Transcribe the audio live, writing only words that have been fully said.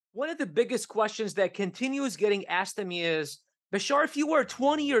One of the biggest questions that continues getting asked to me is, Bashar, if you were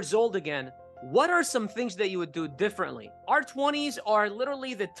 20 years old again, what are some things that you would do differently? Our 20s are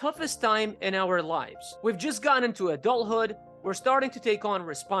literally the toughest time in our lives. We've just gotten into adulthood, we're starting to take on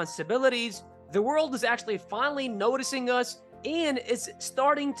responsibilities, the world is actually finally noticing us and is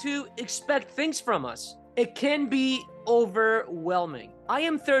starting to expect things from us. It can be overwhelming. I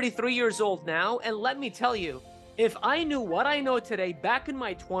am 33 years old now, and let me tell you, if I knew what I know today back in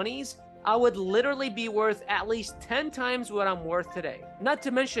my 20s, I would literally be worth at least 10 times what I'm worth today. Not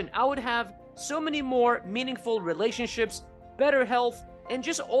to mention, I would have so many more meaningful relationships, better health, and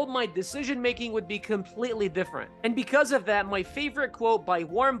just all my decision making would be completely different. And because of that, my favorite quote by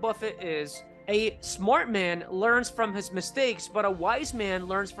Warren Buffett is, "A smart man learns from his mistakes, but a wise man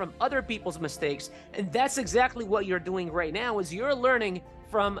learns from other people's mistakes." And that's exactly what you're doing right now, is you're learning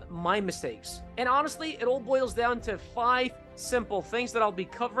from my mistakes. And honestly, it all boils down to 5 simple things that I'll be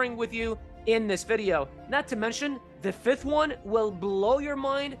covering with you in this video. Not to mention, the 5th one will blow your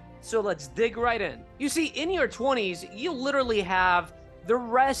mind, so let's dig right in. You see, in your 20s, you literally have the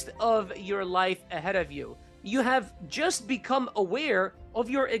rest of your life ahead of you. You have just become aware of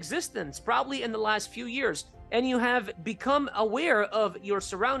your existence, probably in the last few years, and you have become aware of your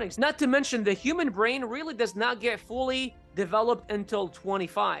surroundings. Not to mention, the human brain really does not get fully developed until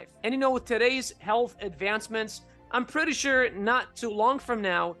 25. And you know, with today's health advancements, I'm pretty sure not too long from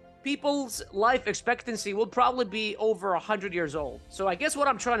now, people's life expectancy will probably be over 100 years old. So I guess what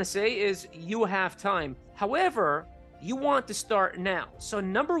I'm trying to say is you have time. However, you want to start now. So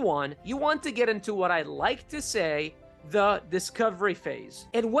number 1, you want to get into what I like to say, the discovery phase.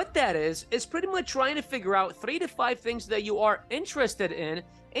 And what that is pretty much trying to figure out 3 to 5 things that you are interested in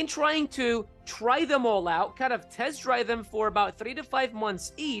and trying to try them all out, kind of test drive them for about 3 to 5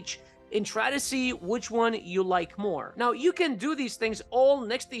 months each and try to see which one you like more. Now, you can do these things all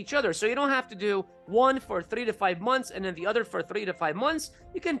next to each other, so you don't have to do one for 3 to 5 months and then the other for 3 to 5 months.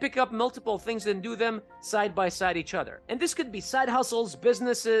 You can pick up multiple things and do them side by side each other. And this could be side hustles,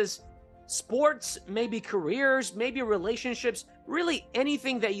 businesses, sports, maybe careers, maybe relationships, really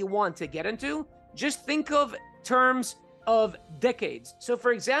anything that you want to get into. Just think of terms of decades. So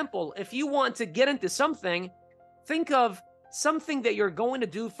for example, if you want to get into something, think of something that you're going to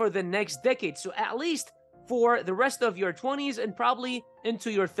do for the next decade. So at least for the rest of your 20s and probably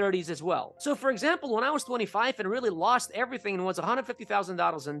into your 30s as well. So for example, when I was 25 and really lost everything and was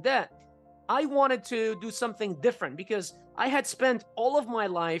 $150,000 in debt, I wanted to do something different because I had spent all of my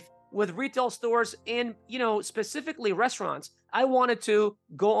life with retail stores and, specifically restaurants. I wanted to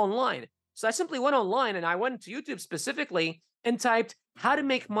go online. So I simply went online and I went to YouTube specifically and typed how to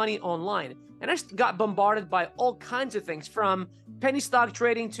make money online. And I got bombarded by all kinds of things, from penny stock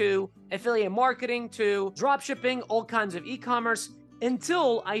trading to affiliate marketing to drop shipping, all kinds of e-commerce,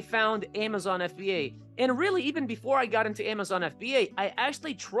 until I found Amazon FBA. And really, even before I got into Amazon FBA, I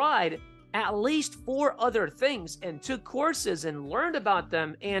actually tried at least 4 other things and took courses and learned about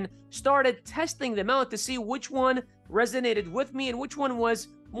them and started testing them out to see which one resonated with me and which one was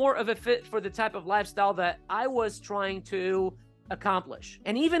more of a fit for the type of lifestyle that I was trying to accomplish.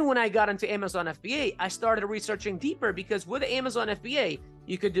 And even when I got into Amazon FBA, I started researching deeper, because with Amazon FBA,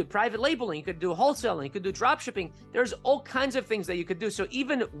 you could do private labeling, you could do wholesaling, you could do drop shipping. There's all kinds of things that you could do. So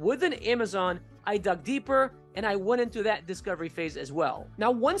even within Amazon, I dug deeper and I went into that discovery phase as well.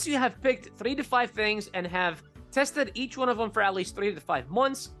 Now, once you have picked 3 to 5 things and have tested each one of them for at least 3 to 5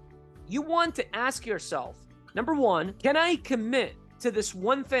 months, you want to ask yourself, number 1, can I commit to this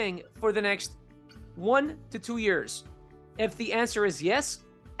one thing for the next 1 to 2 years? If the answer is yes,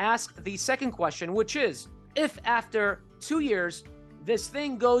 ask the second question, which is, if after 2 years, this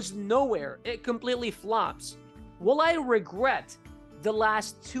thing goes nowhere, it completely flops, will I regret the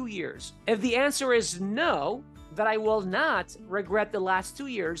last 2 years? If the answer is no, that I will not regret the last 2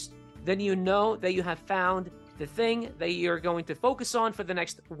 years, then you know that you have found the thing that you're going to focus on for the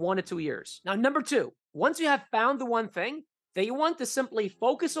next 1 to 2 years. Now, number 2, once you have found the one thing, that you want to simply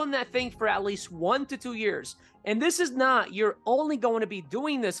focus on that thing for at least 1 to 2 years. And this is not, you're only going to be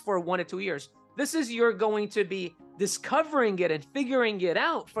doing this for 1 to 2 years. This is, you're going to be discovering it and figuring it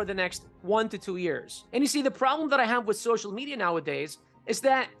out for the next 1 to 2 years. And you see, the problem that I have with social media nowadays is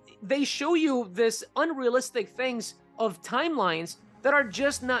that they show you this unrealistic things of timelines that are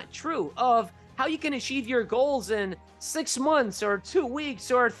just not true, of how you can achieve your goals in 6 months or 2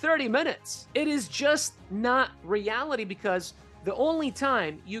 weeks or 30 minutes. It is just not reality, because the only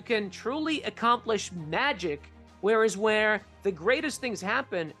time you can truly accomplish magic, where the greatest things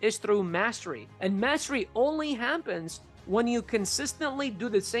happen, is through mastery. And mastery only happens when you consistently do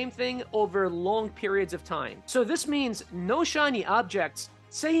the same thing over long periods of time. So this means no shiny objects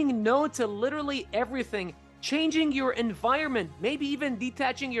saying no to literally everything, changing your environment, maybe even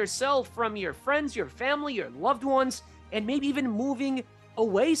detaching yourself from your friends, your family, your loved ones, and maybe even moving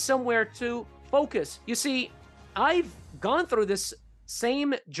away somewhere to focus. You see, I've gone through this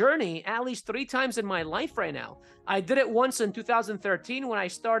same journey at least 3 times in my life right now. I did it once in 2013 when I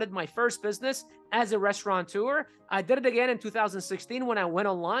started my first business as a restaurateur. I did it again in 2016 when I went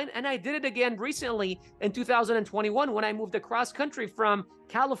online, and I did it again recently in 2021 when I moved across country from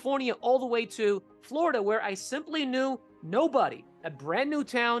California all the way to Florida, where I simply knew nobody. A brand new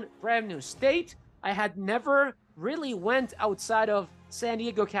town, brand new state. I had never really went outside of San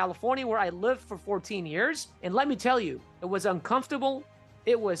Diego, California, where I lived for 14 years. And let me tell you, it was uncomfortable.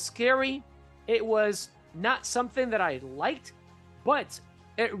 It was scary. It was not something that I liked, but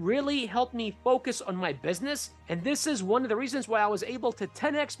it really helped me focus on my business. And this is one of the reasons why I was able to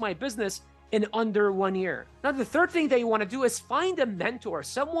 10x my business in under 1 year. Now, the third thing that you want to do is find a mentor,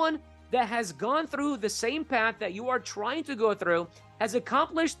 someone that has gone through the same path that you are trying to go through, has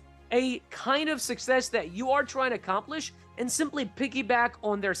accomplished a kind of success that you are trying to accomplish, and simply piggyback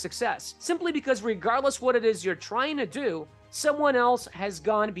on their success. Simply because regardless what it is you're trying to do, someone else has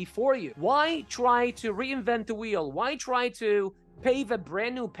gone before you. Why try to reinvent the wheel? Why try to pave a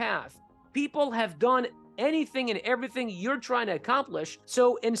brand new path? People have done anything and everything you're trying to accomplish.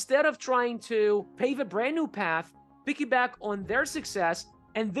 So instead of trying to pave a brand new path, piggyback on their success.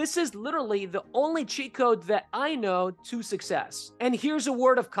 And this is literally the only cheat code that I know to success. And here's a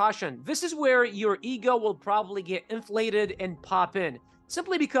word of caution. This is where your ego will probably get inflated and pop in.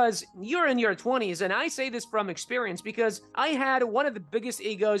 Simply because you're in your 20s, and I say this from experience because I had one of the biggest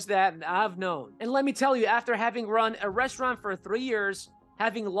egos that I've known. And let me tell you, after having run a restaurant for 3 years,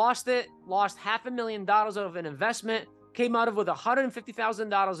 having lost $500,000 of an investment, came out of with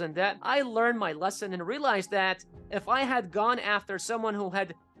 $150,000 in debt, I learned my lesson and realized that if I had gone after someone who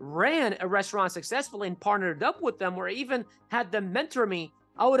had ran a restaurant successfully and partnered up with them, or even had them mentor me,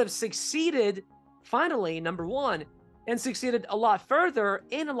 I would have succeeded finally, number one, and succeeded a lot further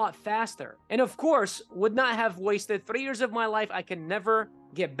and a lot faster. And of course, would not have wasted 3 years of my life I can never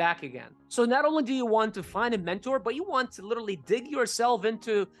get back again. So not only do you want to find a mentor, but you want to literally dig yourself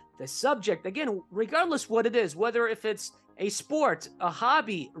into the subject. Again, regardless what it is, whether if it's a sport, a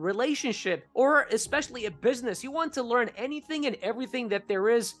hobby, relationship, or especially a business, you want to learn anything and everything that there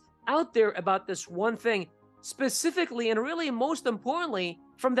is out there about this one thing specifically, and really most importantly,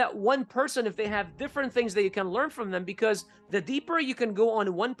 from that one person if they have different things that you can learn from them, because the deeper you can go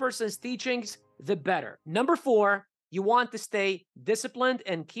on one person's teachings, the better. Number 4, you want to stay disciplined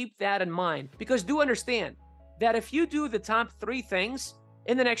and keep that in mind, because do understand that if you do the top 3 things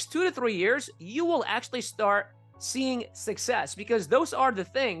in the next 2 to 3 years, you will actually start seeing success, because those are the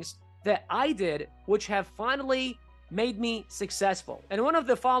things that I did, which have finally made me successful. And one of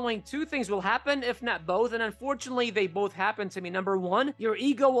the following 2 things will happen, if not both, and unfortunately they both happen to me. Number 1, your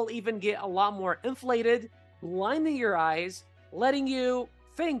ego will even get a lot more inflated, blinding your eyes, letting you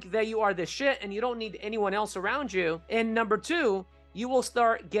think that you are the shit and you don't need anyone else around you. And number 2, you will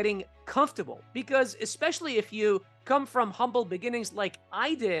start getting comfortable, because especially if you come from humble beginnings like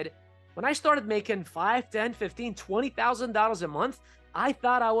I did, when I started making $5, $10, $15, $20,000 a month, I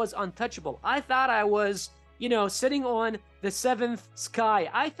thought I was untouchable. I thought I was, sitting on the 7th sky.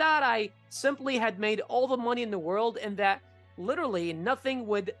 I thought I simply had made all the money in the world and that literally nothing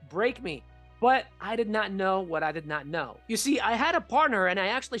would break me. But I did not know what I did not know. You see, I had a partner, and I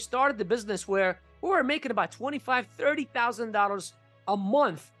actually started the business where we were making about $25,000, $30,000 a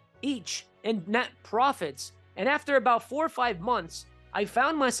month each in net profits. And after about 4 or 5 months, I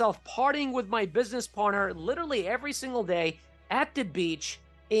found myself partying with my business partner literally every single day at the beach.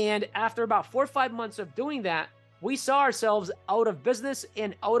 And after about 4 or 5 months of doing that, we saw ourselves out of business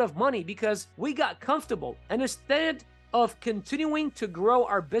and out of money because we got comfortable. And instead of continuing to grow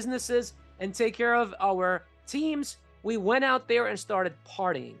our businesses and take care of our teams, we went out there and started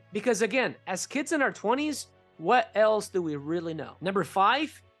partying. Because again, as kids in our 20s, what else do we really know? Number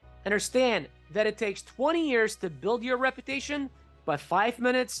 5, understand that it takes 20 years to build your reputation, but 5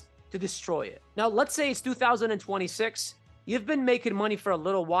 minutes to destroy it. Now, let's say it's 2026. You've been making money for a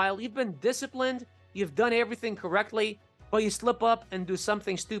little while. You've been disciplined. You've done everything correctly, but you slip up and do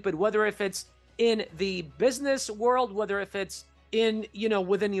something stupid, whether if it's in the business world, whether if it's in,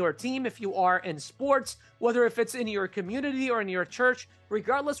 within your team, if you are in sports, whether if it's in your community or in your church,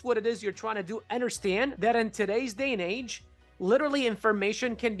 regardless what it is you're trying to do, understand that in today's day and age, literally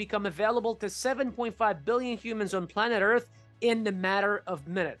information can become available to 7.5 billion humans on planet Earth in the matter of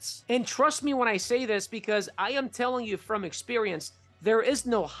minutes. And trust me when I say this, because I am telling you from experience, there is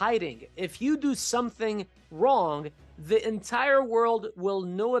no hiding. If you do something wrong, the entire world will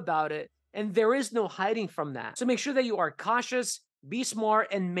know about it, and there is no hiding from that. So make sure that you are cautious, be smart,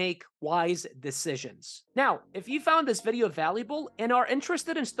 and make wise decisions. Now, if you found this video valuable and are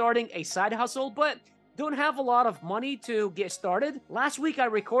interested in starting a side hustle, but don't have a lot of money to get started, last week I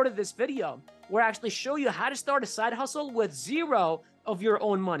recorded this video where I actually show you how to start a side hustle with zero of your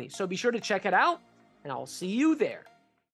own money. So be sure to check it out, and I'll see you there.